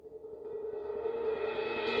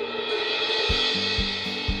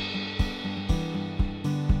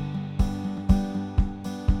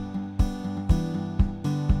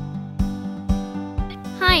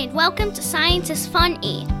welcome to Science is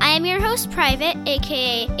Fun-y. I am your host, Private,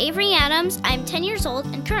 aka Avery Adams. I'm 10 years old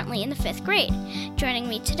and currently in the 5th grade. Joining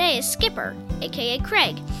me today is Skipper, aka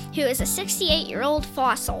Craig, who is a 68-year-old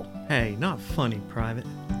fossil. Hey, not funny, Private.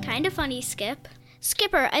 Kinda funny, Skip.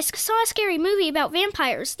 Skipper, I saw a scary movie about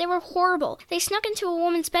vampires. They were horrible. They snuck into a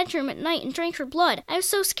woman's bedroom at night and drank her blood. I was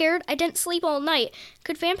so scared I didn't sleep all night.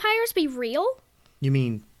 Could vampires be real? You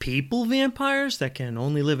mean people vampires that can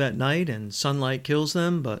only live at night and sunlight kills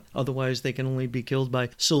them, but otherwise they can only be killed by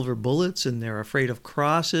silver bullets and they're afraid of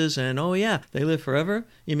crosses and, oh yeah, they live forever?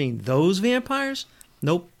 You mean those vampires?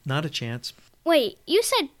 Nope, not a chance. Wait, you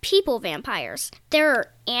said people vampires. There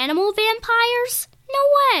are animal vampires?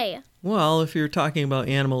 No way! Well, if you're talking about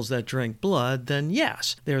animals that drink blood, then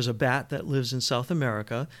yes. There's a bat that lives in South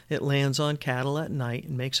America. It lands on cattle at night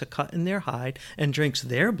and makes a cut in their hide and drinks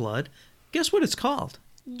their blood. Guess what it's called?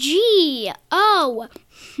 The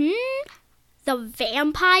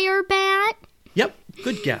vampire bat? Yep,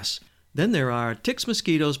 good guess. Then there are ticks,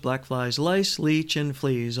 mosquitoes, black flies, lice, leech, and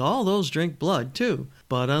fleas. All those drink blood, too.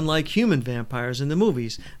 But unlike human vampires in the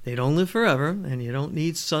movies, they don't live forever, and you don't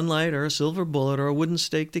need sunlight or a silver bullet or a wooden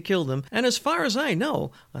stake to kill them. And as far as I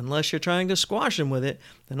know, unless you're trying to squash them with it,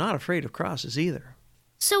 they're not afraid of crosses either.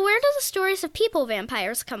 So where do the stories of people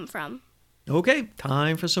vampires come from? Okay,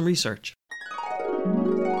 time for some research.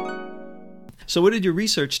 So what did your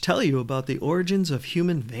research tell you about the origins of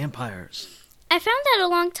human vampires? I found that a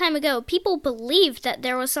long time ago, people believed that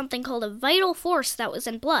there was something called a vital force that was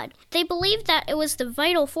in blood. They believed that it was the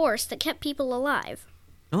vital force that kept people alive.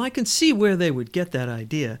 Now, I can see where they would get that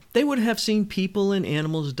idea. They would have seen people and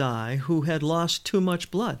animals die who had lost too much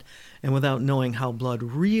blood. And without knowing how blood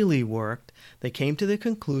really worked, they came to the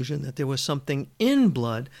conclusion that there was something in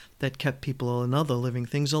blood that kept people and other living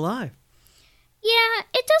things alive. Yeah,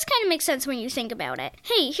 it does kind of make sense when you think about it.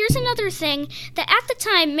 Hey, here's another thing that at the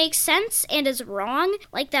time makes sense and is wrong,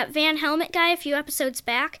 like that Van Helmet guy a few episodes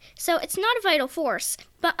back. So it's not a vital force.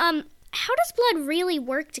 But, how does blood really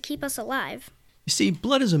work to keep us alive? You see,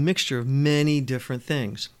 blood is a mixture of many different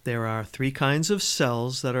things. There are 3 kinds of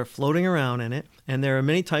cells that are floating around in it, and there are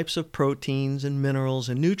many types of proteins and minerals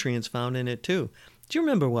and nutrients found in it too. Do you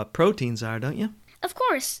remember what proteins are, don't you? Of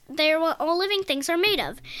course, they're what all living things are made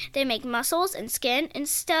of. They make muscles and skin and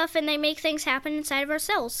stuff, and they make things happen inside of our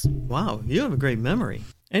cells. Wow, you have a great memory.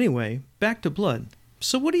 Anyway, back to blood.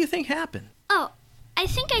 So what do you think happened? Oh, I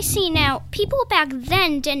think I see now. People back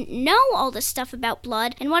then didn't know all this stuff about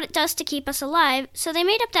blood and what it does to keep us alive, so they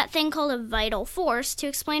made up that thing called a vital force to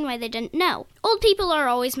explain why they didn't know. Old people are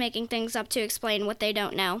always making things up to explain what they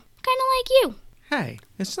don't know. Kinda like you. Hey,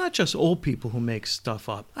 it's not just old people who make stuff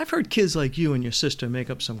up. I've heard kids like you and your sister make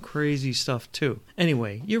up some crazy stuff too.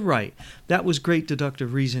 Anyway, you're right. That was great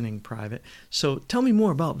deductive reasoning, Private. So tell me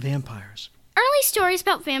more about vampires. Early stories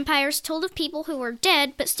about vampires told of people who were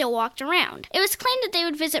dead but still walked around. It was claimed that they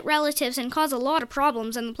would visit relatives and cause a lot of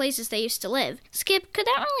problems in the places they used to live. Skip, could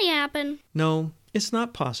that really happen? No, it's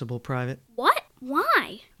not possible, Private. What?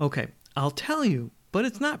 Why? Okay, I'll tell you, but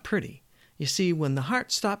it's not pretty. You see, when the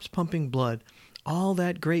heart stops pumping blood, all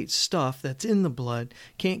that great stuff that's in the blood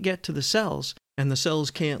can't get to the cells, and the cells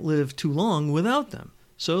can't live too long without them.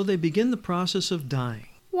 So they begin the process of dying.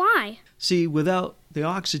 Why? See, without the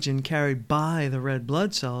oxygen carried by the red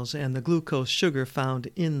blood cells and the glucose sugar found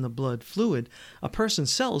in the blood fluid, a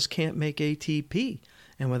person's cells can't make ATP.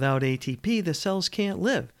 And without ATP, the cells can't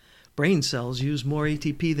live. Brain cells use more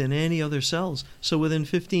ATP than any other cells, so within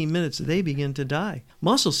 15 minutes they begin to die.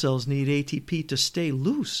 Muscle cells need ATP to stay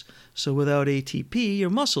loose, so without ATP your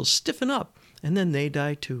muscles stiffen up, and then they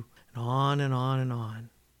die too. And on and on and on.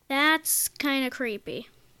 That's kind of creepy.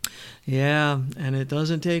 Yeah, and it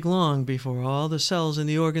doesn't take long before all the cells in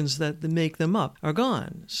the organs that make them up are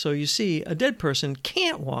gone. So you see, a dead person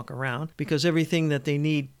can't walk around because everything that they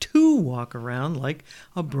need to walk around, like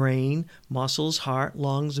a brain, muscles, heart,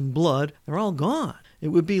 lungs, and blood, they're all gone. It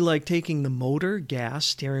would be like taking the motor, gas,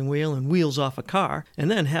 steering wheel, and wheels off a car, and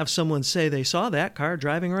then have someone say they saw that car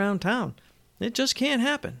driving around town. It just can't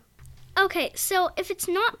happen. Okay, so if it's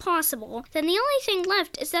not possible, then the only thing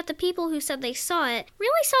left is that the people who said they saw it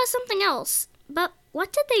really saw something else. But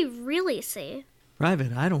what did they really see?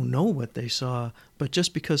 Private, I don't know what they saw, but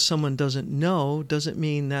just because someone doesn't know doesn't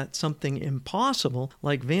mean that something impossible,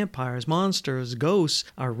 like vampires, monsters, ghosts,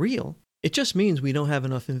 are real. It just means we don't have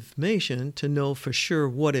enough information to know for sure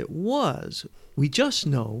what it was. We just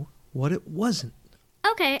know what it wasn't.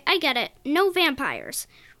 Okay, I get it. No vampires.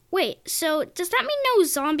 Wait, so does that mean no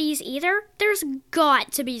zombies either? There's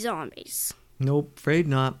got to be zombies. Nope, afraid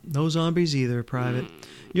not. No zombies either, Private.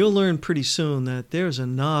 You'll learn pretty soon that there's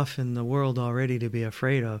enough in the world already to be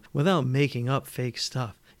afraid of without making up fake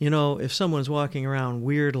stuff. If someone's walking around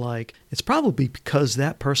weird like, it's probably because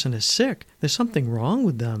that person is sick. There's something wrong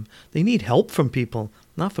with them. They need help from people,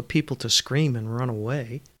 not for people to scream and run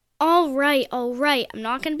away. All right. I'm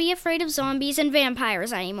not going to be afraid of zombies and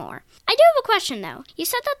vampires anymore. I do have a question, though. You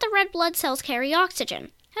said that the red blood cells carry oxygen.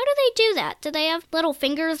 How do they do that? Do they have little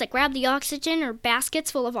fingers that grab the oxygen or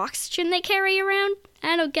baskets full of oxygen they carry around?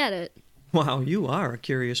 I don't get it. Wow, you are a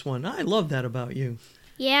curious one. I love that about you.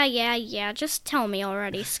 Yeah. Just tell me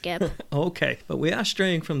already, Skip. Okay, but we are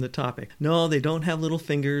straying from the topic. No, they don't have little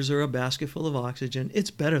fingers or a basket full of oxygen.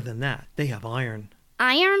 It's better than that. They have iron.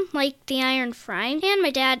 Iron? Like the iron frying pan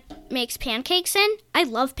my dad makes pancakes in? I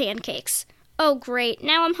love pancakes. Oh, great.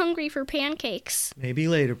 Now I'm hungry for pancakes. Maybe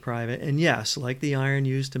later, Private. And yes, like the iron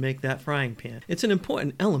used to make that frying pan, it's an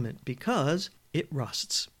important element because it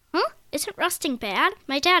rusts. Huh? Isn't rusting bad?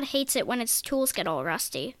 My dad hates it when his tools get all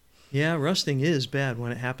rusty. Yeah, rusting is bad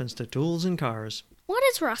when it happens to tools and cars. What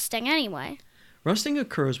is rusting anyway? Rusting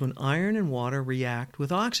occurs when iron and water react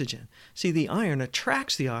with oxygen. See, the iron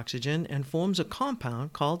attracts the oxygen and forms a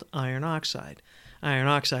compound called iron oxide. Iron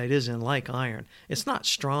oxide isn't like iron. It's not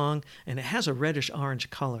strong, and it has a reddish-orange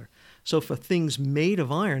color. So for things made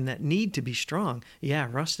of iron that need to be strong, yeah,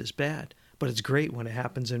 rust is bad. But it's great when it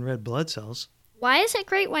happens in red blood cells. Why is it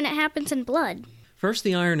great when it happens in blood? First,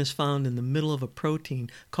 the iron is found in the middle of a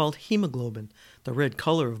protein called hemoglobin. The red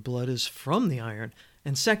color of blood is from the iron.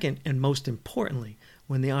 And second, and most importantly,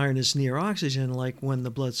 when the iron is near oxygen, like when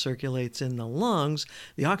the blood circulates in the lungs,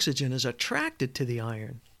 the oxygen is attracted to the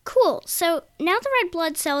iron. Cool. So now the red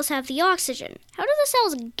blood cells have the oxygen. How do the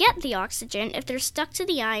cells get the oxygen if they're stuck to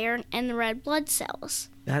the iron and the red blood cells?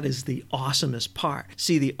 That is the awesomest part.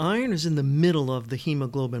 See, the iron is in the middle of the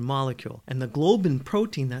hemoglobin molecule, and the globin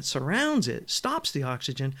protein that surrounds it stops the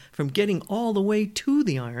oxygen from getting all the way to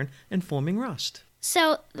the iron and forming rust.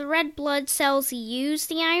 So the red blood cells use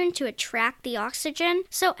the iron to attract the oxygen.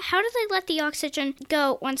 So how do they let the oxygen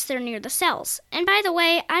go once they're near the cells? And by the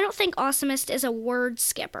way, I don't think awesomest is a word,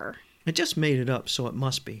 Skipper. I just made it up, so it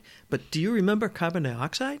must be. But do you remember carbon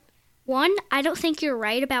dioxide? 1, I don't think you're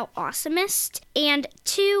right about awesomest. And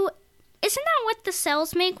 2, isn't that what the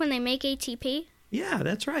cells make when they make ATP? Yeah,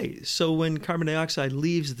 that's right. So when carbon dioxide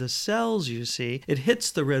leaves the cells, you see, it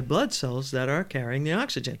hits the red blood cells that are carrying the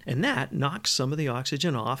oxygen. And that knocks some of the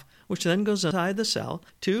oxygen off, which then goes inside the cell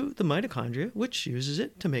to the mitochondria, which uses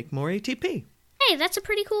it to make more ATP. Hey, that's a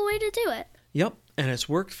pretty cool way to do it. Yep, and it's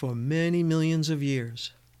worked for many millions of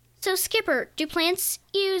years. So, Skipper, do plants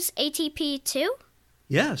use ATP too?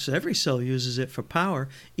 Yes, every cell uses it for power,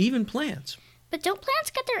 even plants. But don't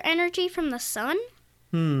plants get their energy from the sun?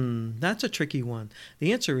 That's a tricky one.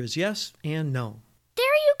 The answer is yes and no. There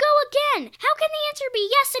you go again! How can the answer be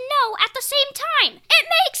yes and no at the same time? It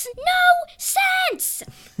makes no sense!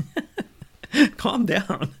 Calm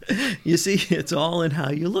down. You see, it's all in how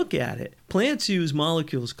you look at it. Plants use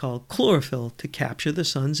molecules called chlorophyll to capture the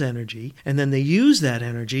sun's energy, and then they use that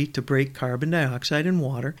energy to break carbon dioxide and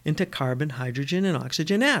water into carbon, hydrogen, and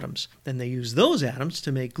oxygen atoms. Then they use those atoms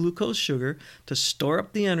to make glucose sugar to store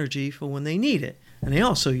up the energy for when they need it. And they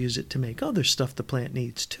also use it to make other stuff the plant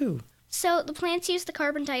needs, too. So the plants use the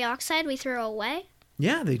carbon dioxide we throw away?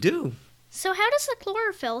 Yeah, they do. So how does the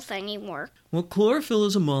chlorophyll thingy work? Well, chlorophyll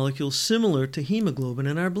is a molecule similar to hemoglobin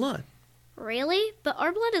in our blood. Really? But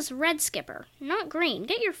our blood is red, Skipper, not green.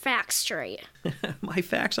 Get your facts straight. My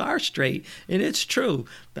facts are straight, and it's true.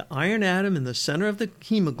 The iron atom in the center of the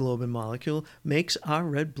hemoglobin molecule makes our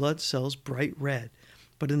red blood cells bright red.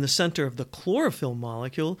 But in the center of the chlorophyll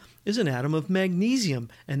molecule is an atom of magnesium,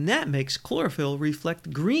 and that makes chlorophyll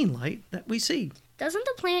reflect green light that we see. Doesn't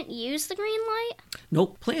the plant use the green light?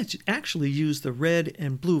 Nope, plants actually use the red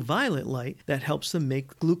and blue-violet light that helps them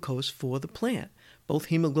make glucose for the plant. Both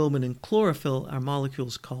hemoglobin and chlorophyll are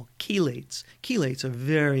molecules called chelates. Chelates are a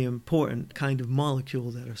very important kind of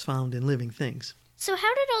molecule that is found in living things. So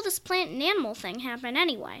how did all this plant and animal thing happen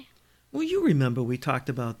anyway? Well, you remember we talked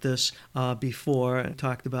about this before and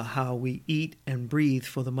talked about how we eat and breathe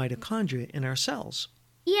for the mitochondria in our cells.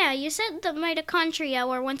 Yeah, you said the mitochondria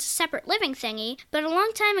were once a separate living thingy, but a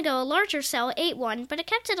long time ago a larger cell ate one, but it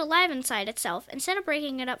kept it alive inside itself instead of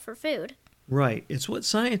breaking it up for food. Right. It's what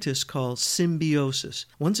scientists call symbiosis.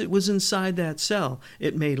 Once it was inside that cell,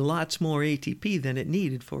 it made lots more ATP than it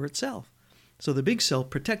needed for itself. So the big cell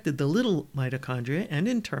protected the little mitochondria, and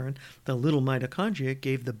in turn, the little mitochondria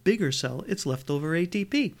gave the bigger cell its leftover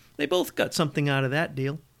ATP. They both got something out of that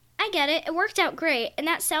deal. I get it. It worked out great. And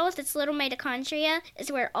that cell with its little mitochondria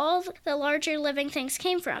is where all the larger living things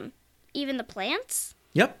came from. Even the plants?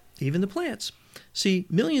 Yep, even the plants. See,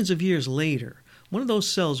 millions of years later, One of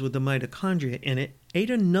those cells with the mitochondria in it ate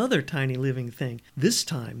another tiny living thing. This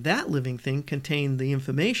time, that living thing contained the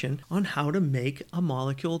information on how to make a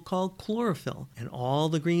molecule called chlorophyll. And all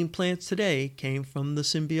the green plants today came from the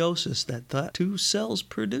symbiosis that the two cells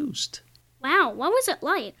produced. Wow, what was it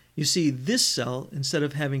like? You see, this cell, instead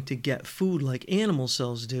of having to get food like animal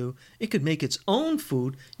cells do, it could make its own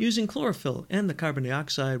food using chlorophyll and the carbon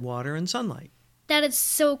dioxide, water, and sunlight. That is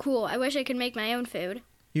so cool. I wish I could make my own food.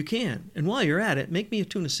 You can, and while you're at it, make me a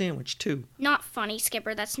tuna sandwich too. Not funny,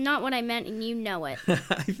 Skipper. That's not what I meant, and you know it.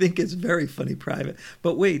 I think it's very funny, Private.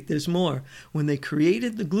 But wait, there's more. When they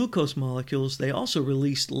created the glucose molecules, they also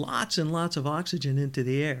released lots and lots of oxygen into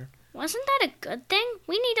the air. Wasn't that a good thing?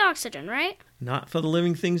 We need oxygen, right? Not for the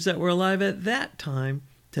living things that were alive at that time.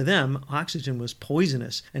 To them, oxygen was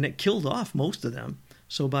poisonous, and it killed off most of them.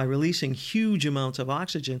 So by releasing huge amounts of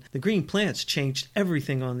oxygen, the green plants changed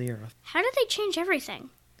everything on the earth. How did they change everything?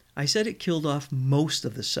 I said it killed off most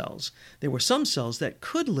of the cells. There were some cells that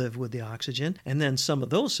could live with the oxygen, and then some of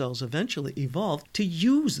those cells eventually evolved to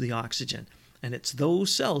use the oxygen. And it's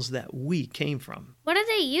those cells that we came from. What did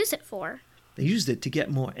they use it for? They used it to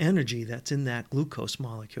get more energy that's in that glucose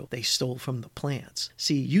molecule they stole from the plants.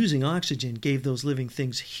 See, using oxygen gave those living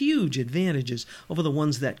things huge advantages over the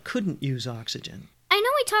ones that couldn't use oxygen. I know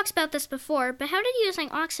we talked about this before, but how did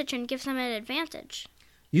using oxygen give them an advantage?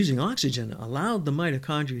 Using oxygen allowed the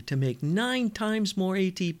mitochondria to make 9 times more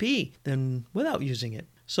ATP than without using it.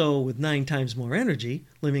 So with 9 times more energy,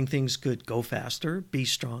 living things could go faster, be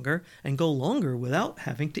stronger, and go longer without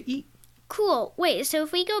having to eat. Cool. Wait, so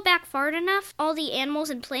if we go back far enough, all the animals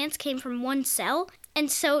and plants came from one cell? And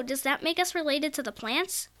so does that make us related to the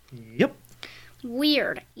plants? Yep.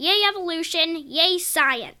 Weird. Yay evolution, yay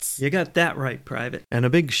science. You got that right, Private. And a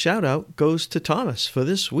big shout out goes to Thomas for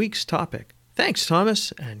this week's topic. Thanks,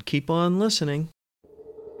 Thomas, and keep on listening.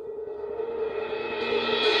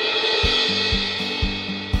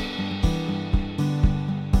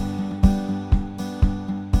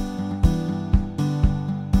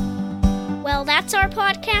 Well, that's our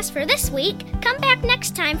podcast for this week. Come back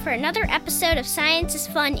next time for another episode of Science is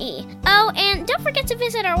Fun-y. Oh, and don't forget to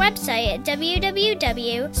visit our website at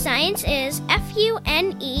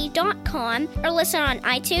www.scienceisfune.com or listen on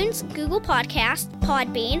iTunes, Google Podcasts,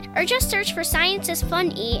 Podbean, or just search for Science is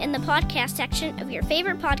Fun-y in the podcast section of your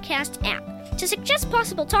favorite podcast app. To suggest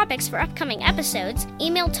possible topics for upcoming episodes,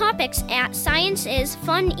 email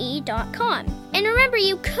topics@scienceisfun-y.com. And remember,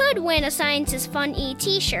 you could win a Science is Fun-y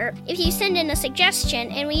t-shirt if you send in a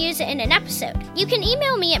suggestion and we use it in an episode. You can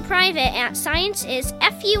email me at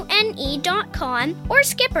private@scienceisfune.com or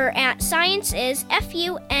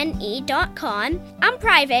skipper@scienceisfune.com. I'm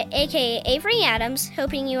Private, aka Avery Adams,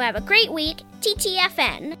 hoping you have a great week.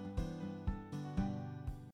 TTFN.